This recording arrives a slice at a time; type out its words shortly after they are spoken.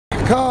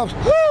Cubs,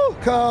 woo,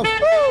 Cubs,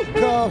 woo,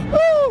 Cubs,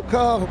 woo,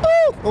 Cubs,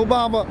 woo,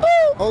 Obama,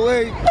 woo,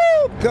 08,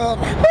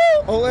 Cubs,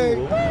 woo,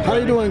 08. How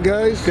you doing,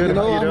 guys? Good. You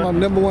know,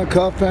 I'm a #1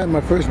 Cub fan.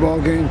 My first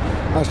ball game,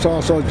 I saw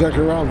Jackie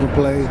Robinson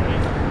play.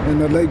 And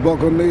the late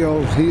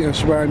Buccaneers, he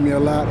inspired me a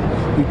lot.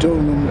 He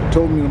told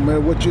me,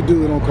 man, what you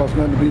do, it don't cost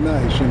nothing to be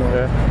nice, you know.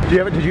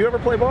 Yeah. Did you ever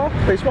play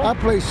baseball? I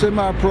played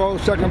semi-pro,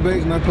 second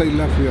base, and I played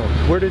left field.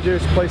 Where did you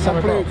play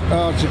semi-pro? I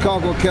played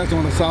Chicago Cats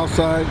on the south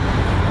side,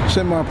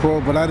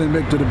 semi-pro, but I didn't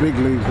make it to the big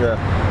leagues.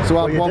 Yeah. So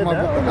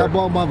I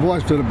brought my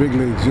voice to the big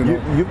leagues, you know.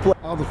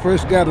 I was the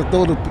first guy to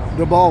throw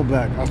the ball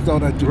back. I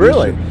started that tradition.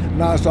 Really?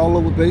 Now it's all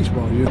over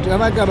baseball.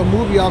 And I got a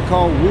movie out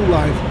called Woo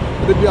Life.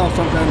 It'll be out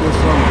sometime this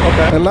summer.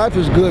 Okay. And life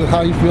is good,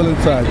 how you feel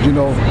inside, you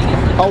know.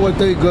 Always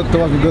think good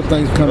thoughts and good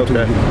things come to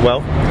you.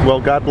 Well,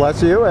 God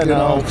bless you.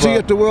 And see you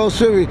at the World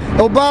Series.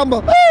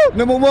 Obama, woo,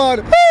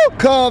 #1, woo,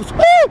 Cubs,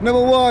 woo,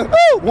 #1,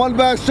 woo, 1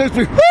 back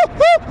 60,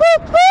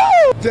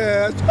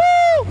 Jazz,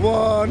 woo,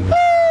 1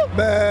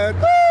 bad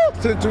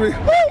century,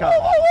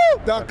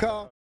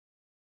 .com.